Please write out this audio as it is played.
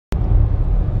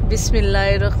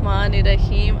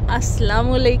बिस्मिल्लाहिर्रहमानिर्रहीम।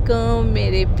 अस्सलामुअलैकुम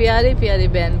मेरे प्यारे प्यारे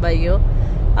बहन भाइयों,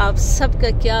 आप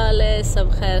सबका क्या हाल है? सब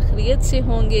खैर खैरियत से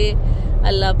होंगे।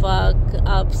 अल्लाह पाक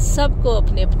आप सबको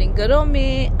अपने अपने घरों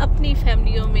में, अपनी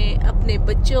फैमिलियों में, अपने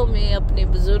बच्चों में, अपने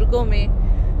बुजुर्गों में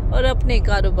और अपने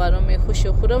कारोबारों में खुश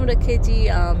खुरम रखे जी।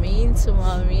 आमीन सुमा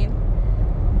आमीन।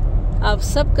 आप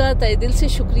सबका तहे दिल से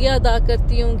शुक्रिया अदा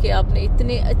करती हूँ कि आपने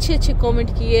इतने अच्छे अच्छे कमेंट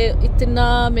किए, इतना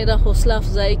मेरा हौसला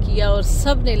अफजाई किया और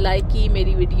सब ने लाइक की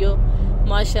मेरी वीडियो।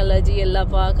 माशाल्लाह जी, अल्लाह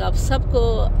पाक आप सबको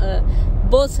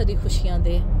बहुत सारी खुशियाँ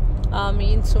दे।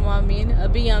 आमीन सुमा आमीन।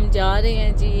 अभी हम जा रहे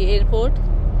हैं जी एयरपोर्ट,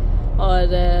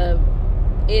 और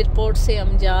एयरपोर्ट से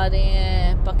हम जा रहे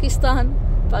हैं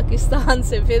पाकिस्तान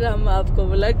से फिर हम आपको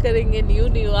व्लॉग करेंगे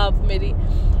न्यू। आप मेरी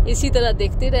इसी तरह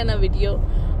देखते रहना वीडियो,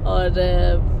 और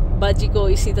बाजी को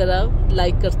इसी तरह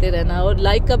लाइक करते रहना, और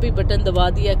लाइक का भी बटन दबा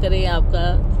दिया करें। आपका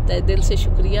तहे दिल से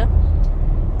शुक्रिया।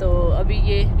 तो अभी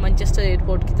ये मैनचेस्टर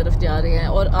एयरपोर्ट की तरफ जा रहे हैं,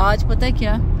 और आज पता है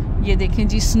क्या, ये देखें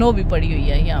जी स्नो भी पड़ी हुई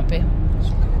है यहाँ पे।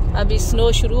 अभी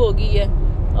स्नो शुरू हो गई है,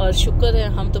 और शुक्र है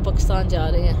हम तो पाकिस्तान जा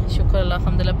रहे हैं। शुक्र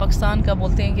अल्हम्दुलिल्लाह। पाकिस्तान का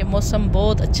बोलते हैं कि मौसम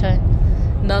बहुत अच्छा है,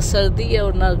 ना सर्दी है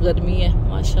और ना गर्मी है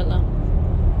माशाल्लाह।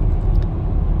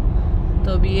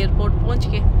 तो अभी एयरपोर्ट पहुँच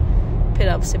के फिर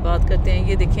आपसे बात करते हैं।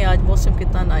 ये देखें आज मौसम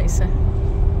कितना नाइस है।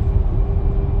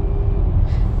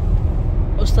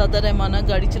 उस्तादा रहमाना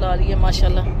गाड़ी चला रही है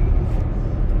माशाल्लाह।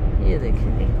 ये देखें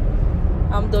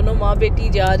हम दोनों माँ बेटी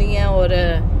जा रही हैं, और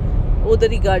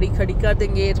उधर ही गाड़ी खड़ी कर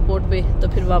देंगे एयरपोर्ट पे, तो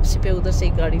फिर वापसी पे उधर से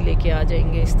ही गाड़ी लेके आ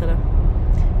जाएंगे। इस तरह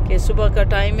कि सुबह का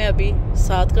टाइम है, अभी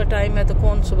 7 का टाइम है, तो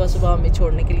कौन सुबह सुबह हमें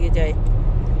छोड़ने के लिए जाए।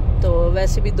 तो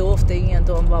वैसे भी 2 हफ्ते ही हैं,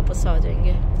 तो हम वापस आ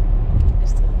जाएंगे।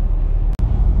 इस तरह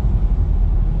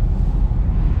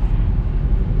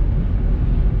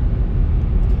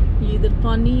ये इधर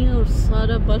पानी है और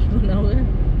सारा बर्फ बना हुआ है,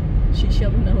 शीशा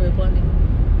बना हुआ है पानी।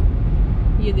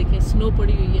 ये देखें स्नो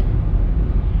पड़ी हुई है,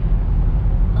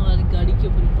 हमारी गाड़ी के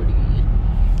ऊपर पड़ी हुई है।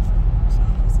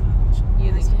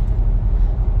 ये देखें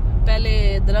पहले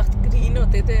दरख्त ग्रीन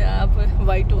होते थे, आप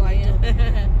वाइट हो गए हैं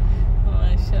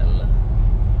माशाल्लाह।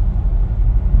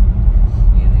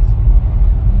 ये देखें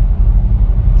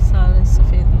सारे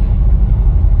सफेद हुए।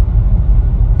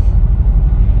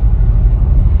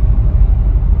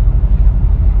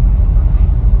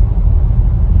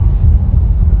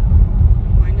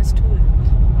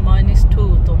 -2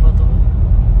 तो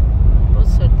बहुत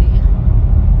सर्दी है।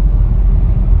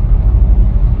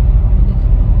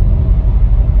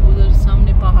 उधर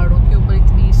सामने पहाड़ों के ऊपर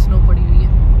इतनी स्नो पड़ी हुई है।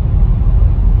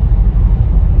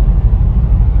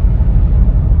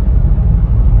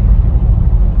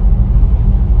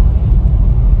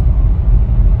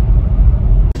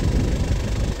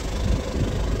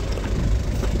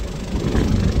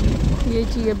 ये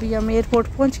जी अभी हम एयरपोर्ट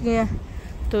पहुंच गए हैं,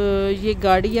 तो ये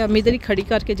गाड़ी हम इधर ही खड़ी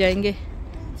करके जाएंगे।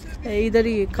 इधर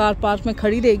ही कार पार्क में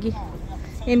खड़ी रहेगी,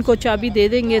 इनको चाबी दे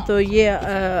देंगे, तो ये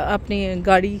अपनी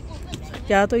गाड़ी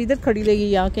या तो इधर खड़ी रहेगी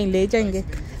या कहीं ले जाएंगे।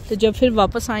 तो जब फिर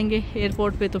वापस आएंगे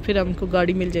एयरपोर्ट पे, तो फिर हमको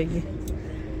गाड़ी मिल जाएगी।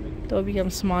 तो अभी हम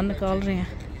सामान निकाल रहे हैं।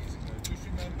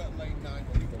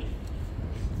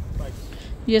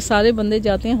 ये सारे बंदे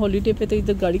जाते हैं हॉलीडे पे, तो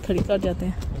इधर गाड़ी खड़ी कर जाते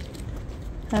हैं,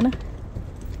 है ना।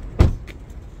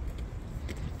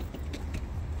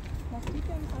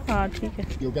 हाँ ठीक है।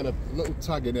 You'll get a little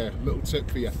tag in here, little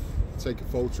tip for you. Take a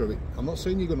photo of it. I'm not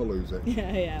saying you're going to lose it,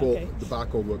 Yeah, but okay. the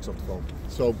barcode works off the phone.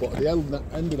 So, but at the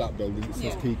end of that building, it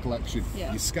says key collection.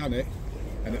 Yeah. You scan it,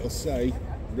 and it'll say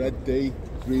red D,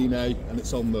 green A, and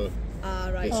it's on there.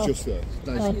 Right. It's just there.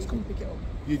 Nice. Just come pick it up.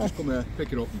 You just come here,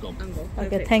 pick it up, and gone. And go. Okay,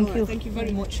 Perfect. thank All you. right, thank you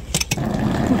very much.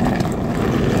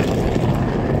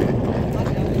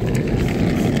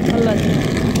 अल्लाह जी।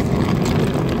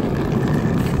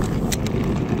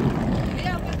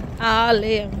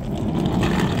 ले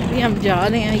अभी हम जा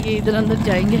रहे हैं, ये इधर अंदर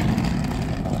जाएंगे।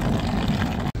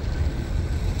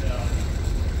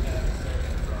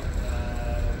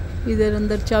 इधर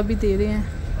अंदर चाबी दे रहे हैं,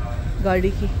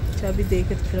 गाड़ी की चाबी दे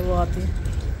के फिर वो आते हैं।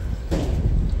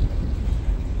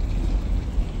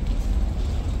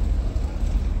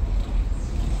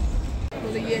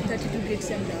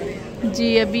 जी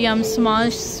अभी हम सामान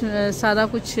सारा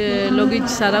कुछ लोग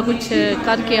सारा कुछ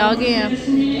करके आ गए हैं,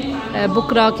 बुक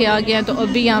करा के आ गए हैं। तो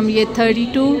अभी हम ये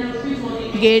 32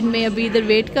 गेट में अभी इधर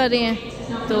वेट कर रहे हैं।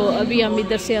 तो अभी हम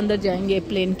इधर से अंदर जाएंगे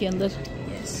प्लेन के अंदर।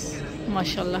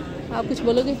 माशाल्लाह। आप कुछ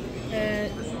बोलोगे?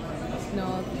 No.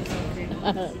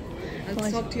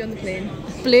 I'll talk to you on the plane.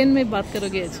 Plane में बात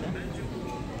करोगे? अच्छा।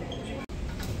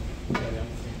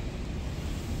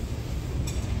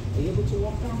 Are you able to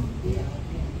walk down? Yeah.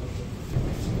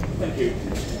 Thank you.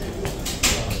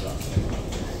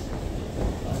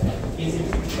 Easy.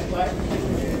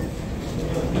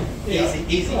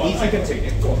 I can take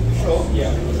it. Go on. Sure.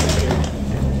 Yeah.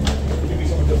 Give me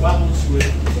some of the buttons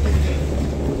with.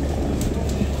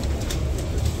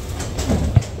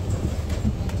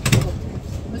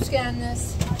 Let's scan this.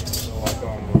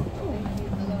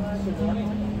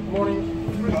 Morning.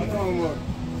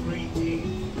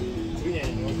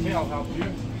 Okay, I'll help you.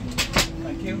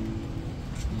 Thank you.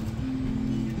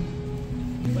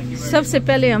 सबसे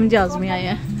पहले हम जहाज में आए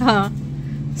हैं। हाँ,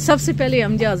 सबसे पहले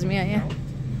हम जहाज में आए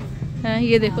हैं।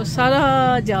 ये देखो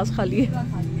सारा जहाज खाली है।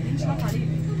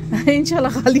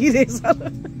 इंशाल्लाह खाली रहे सारा।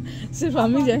 सिर्फ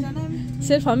हम ही जाए।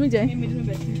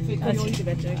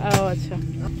 अच्छा।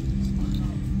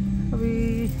 अभी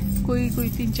कोई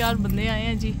 3-4 बंदे आए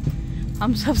हैं जी।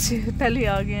 हम सबसे पहले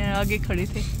आ गए हैं, आगे खड़े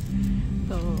थे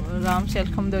तो आराम से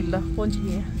अल्हम्दुलिल्लाह पहुंच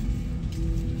गए हैं।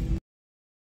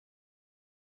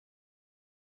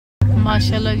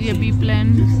 माशाल्लाह जी अभी प्लेन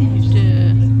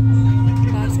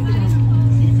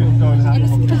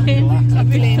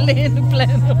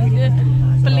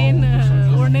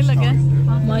उड़ने लगा।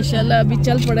 माशाल्लाह अभी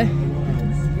चल पड़े।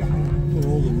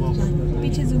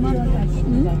 पीछे ज़ूम आउट।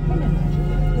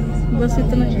 बस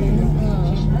इतना ही।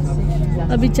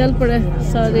 अभी चल पड़े,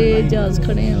 सारे जहाज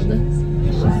खड़े हैं उधर।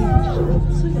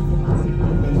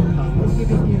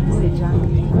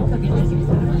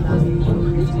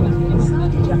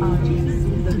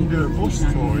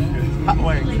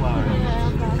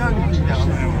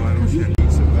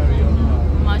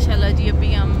 माशाल्लाह जी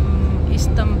अभी हम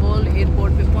इस्तांबुल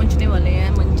एयरपोर्ट पे पहुंचने वाले हैं,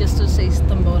 मैनचेस्टर से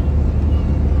इस्तांबुल।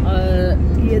 और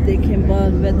ये देखें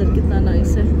बाहर वेदर कितना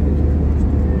नाइस है।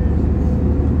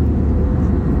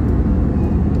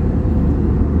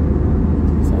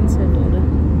 सनसेट हो रहा है।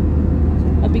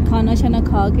 अभी खाना शाना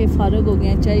खा के फारग हो गए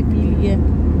हैं, चाय पी ली है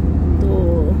तो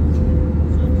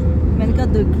मैंने कहा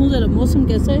देखूँ ज़रा मौसम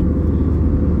कैसा है।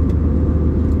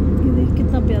 ये देख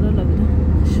कितना प्यारा लग रहा है।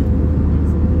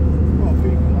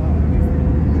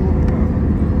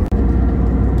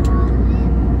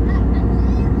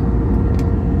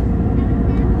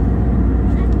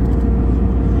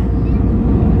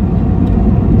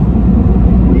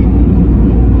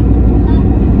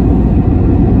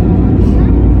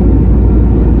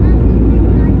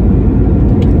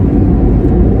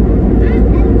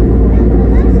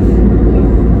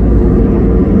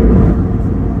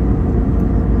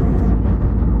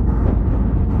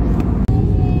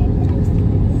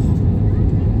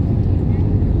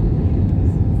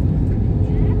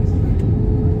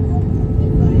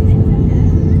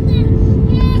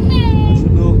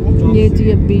 ये जी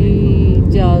अभी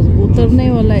जहाज उतरने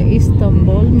वाला है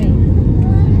इस्तांबुल में।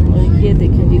 और ये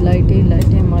देखें जी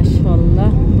लाइटें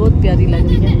माशाल्लाह बहुत प्यारी लग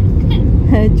रही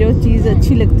है। जो चीज़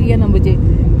अच्छी लगती है ना मुझे,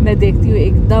 मैं देखती हूँ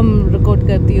एकदम रिकॉर्ड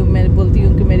करती हूँ। मैं बोलती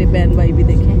हूँ कि मेरे बहन भाई भी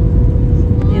देखें।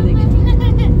 ये देखें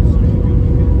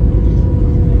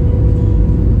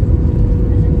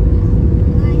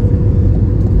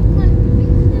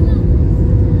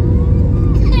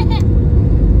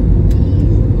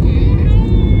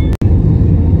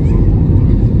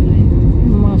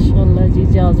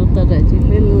जहाज उतर रहा है जी,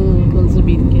 बिल्कुल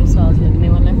ज़मीन के साथ लगने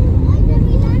वाला है।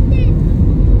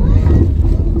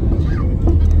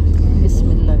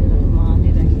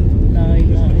 बिस्मिल्लाहिर्रहमानिर्रहीम, ला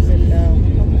इलाहा इल्लल्लाह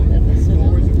मुहम्मदुर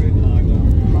रसूलुल्लाह।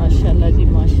 माशाल्लाह जी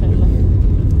माशाल्लाह,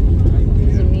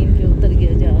 ज़मीन पे उतर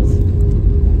गया जहाज।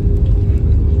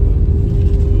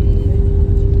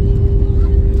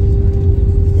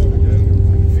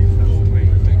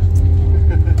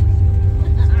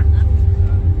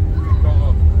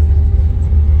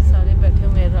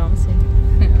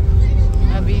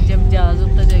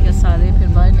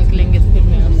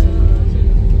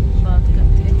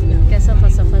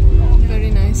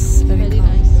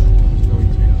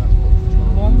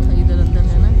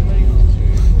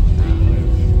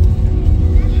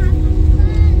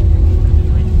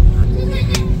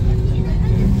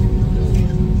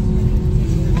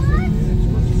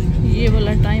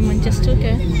 मैनचेस्टर का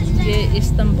है, ये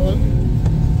इस्तांबुल,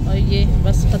 और ये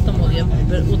बस ख़त्म हो गया,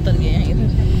 उतर गए हैं इधर।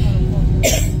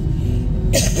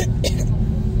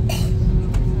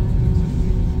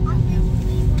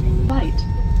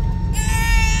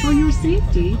 For your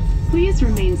safety, please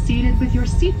remain seated with your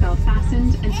seatbelt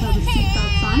fastened until the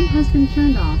seatbelt sign has been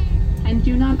turned off, and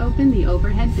do not open the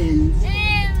overhead bins.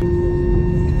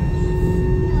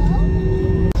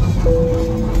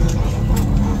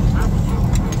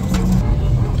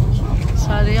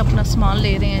 सारे अपना सामान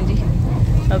ले रहे हैं जी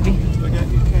अभी।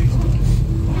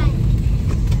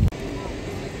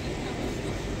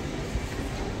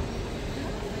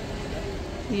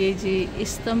 ये जी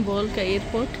इस्तांबुल का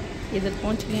एयरपोर्ट, इधर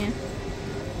पहुंच गए हैं।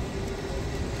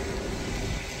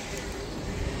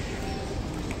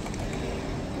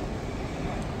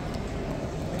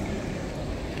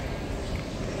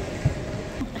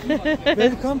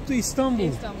 Welcome to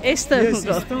Istanbul. Istanbul. Yes,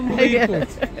 Istanbul airport.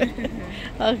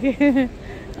 Okay.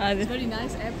 Very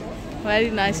nice airport.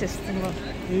 Very nice Istanbul.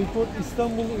 Airport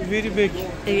Istanbul very big.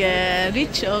 Yeah,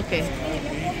 rich. Okay.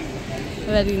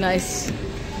 Very nice.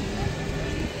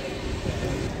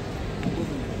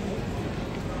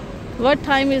 What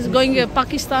time is going to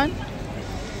Pakistan?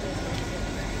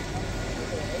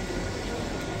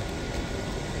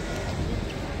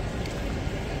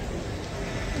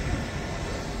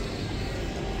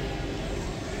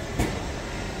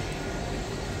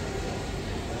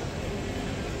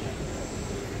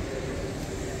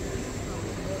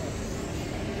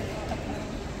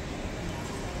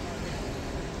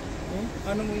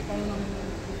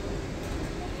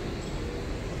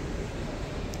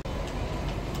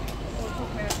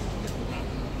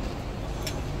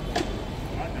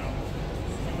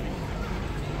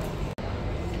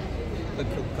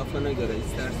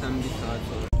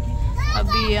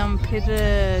 अभी हम फिर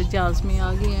जहाज़ में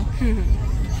आ गए हैं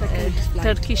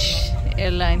टर्किश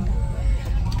एयरलाइन।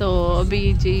 तो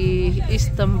अभी जी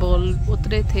Istanbul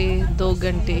उतरे थे 2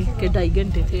 घंटे के 2.5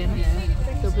 घंटे थे ना।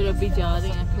 तो फिर अभी जा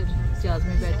रहे हैं, फिर जहाज़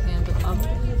में बैठे हैं। तो अब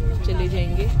चले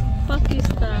जाएंगे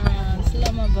पाकिस्तान,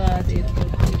 इस्लामाबाद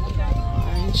एयरपोर्ट उतरेंगे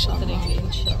इंशाल्लाह।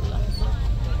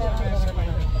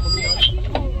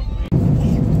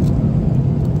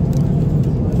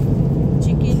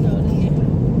 चिकन और ये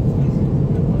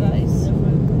राइस,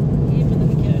 ये पता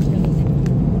नहीं क्या है,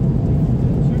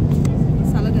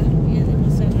 सलाद है, ये देखो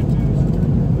सलाद।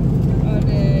 और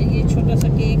ये छोटा सा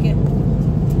केक है,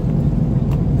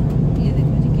 ये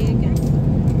देखो जी केक है,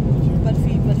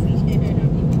 बर्फी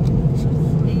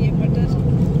ये बटर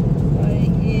और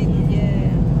ये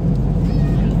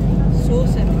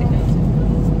सॉस है मेरे ख्याल से।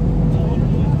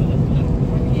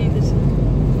 ये इधर से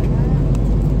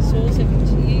सॉस है,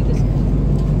 ये इधर से।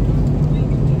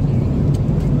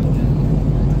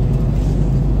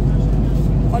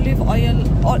 Olive oil,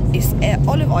 or is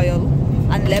olive oil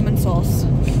and lemon sauce.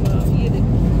 ये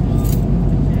देखो, ये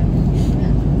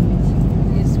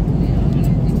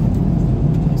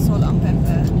Salt and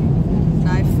pepper.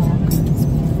 Knife, fork.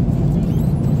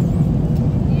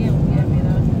 ये हो गया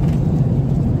मेरा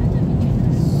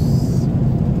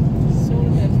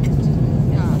salt and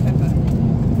Yeah, pepper.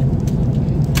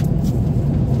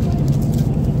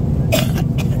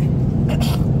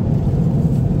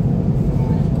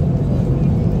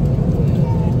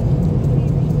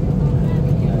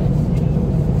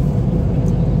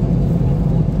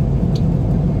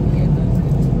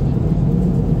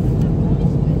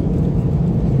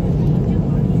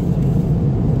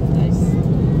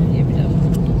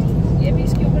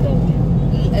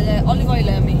 Olive oil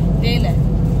है हमें, तेल है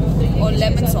और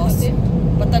lemon sauce.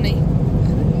 पता नहीं,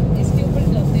 इसके ऊपर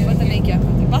डालते हैं। पता नहीं क्या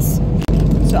करते बस.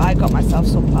 So I got myself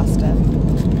some pasta.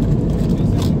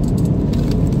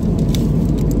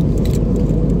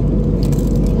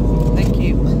 Thank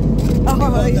you.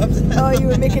 Oh, you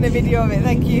were making a video of it.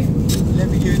 Thank you. Let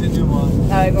me give you the new one.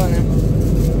 Alright, go on then.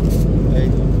 Hey.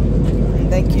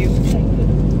 Thank you.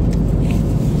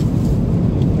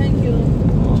 Thank you.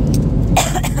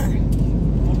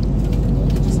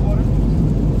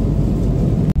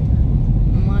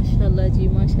 माशाल्लाह जी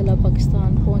माशाल्लाह,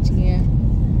 पाकिस्तान पहुंच गए हैं।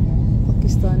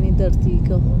 पाकिस्तानी धरती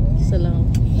को सलाम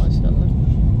माशाल्लाह।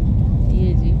 ये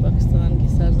जी पाकिस्तान की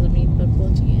सरजमीन पर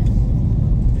पहुंच गए हैं।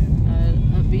 और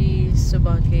अभी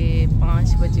सुबह के 5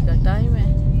 बजे का टाइम है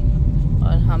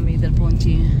और हम इधर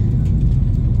पहुंचे हैं।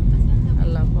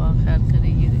 अल्लाह पाक खैर करे।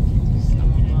 ये देखिए जी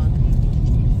इस्लामाबाद,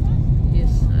 ये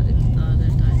सारे बता रहे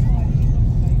टाइम।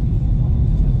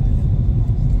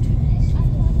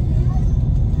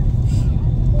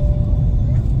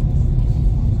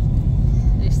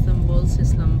 इस्तांबुल से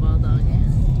इस्लामाबाद आ गए हैं।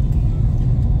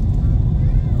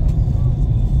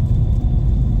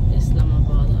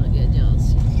 इस्लामाबाद आ गया जहाज़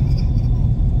से,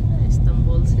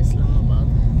 इस्तांबुल से इस्लामाबाद।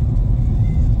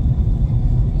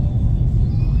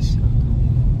 माशाल्लाह।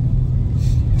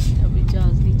 अभी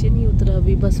जहाज़ नीचे नहीं उतरा,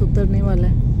 अभी बस उतरने वाला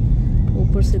है।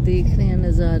 ऊपर से देख रहे हैं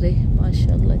नज़ारे।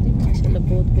 माशाल्लाह जी माशाल्लाह,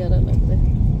 बहुत प्यारा लग रहा है।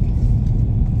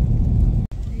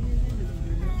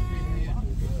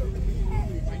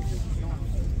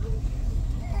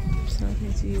 सारे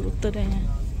जी उतर रहे हैं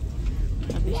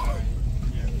अभी।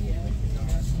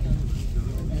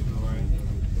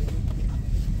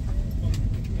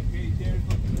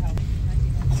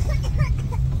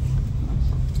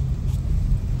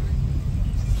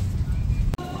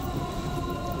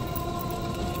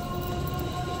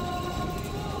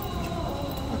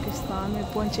 पाकिस्तान में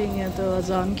पहुंचेंगे तो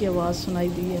अजान की आवाज़ सुनाई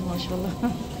दी है माशाल्लाह।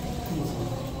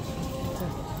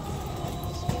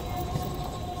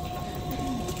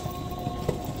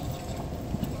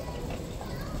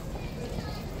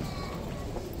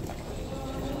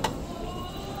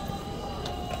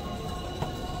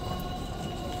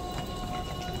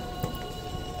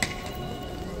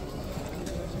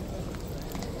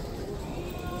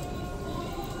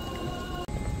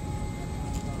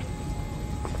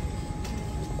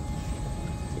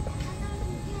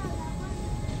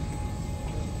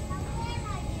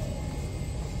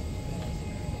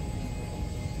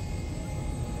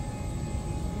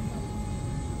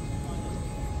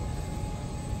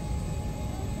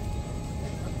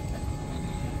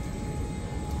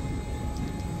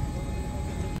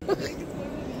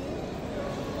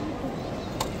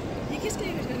 ये किसके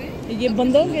लिए कर रहे हैं? ये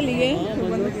बंदों के लिए।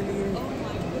 बंदों के लिए।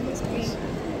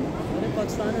 अरे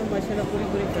पाकिस्तान में माशाल्लाह पूरी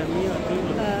फैमिली आती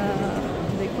है।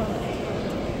 देखो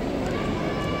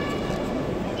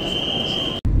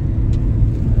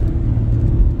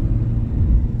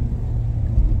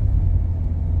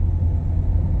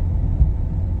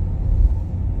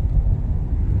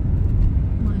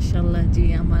माशाल्लाह जी,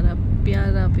 हमारा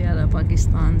प्यारा प्यारा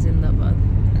पाकिस्तान जिंदाबाद।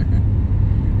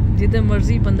 जिधर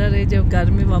मर्जी बंदा रहे, जब घर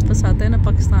में वापस आता है ना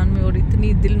पाकिस्तान में, और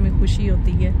इतनी दिल में खुशी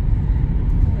होती है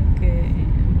कि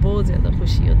बहुत ज़्यादा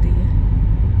खुशी होती है।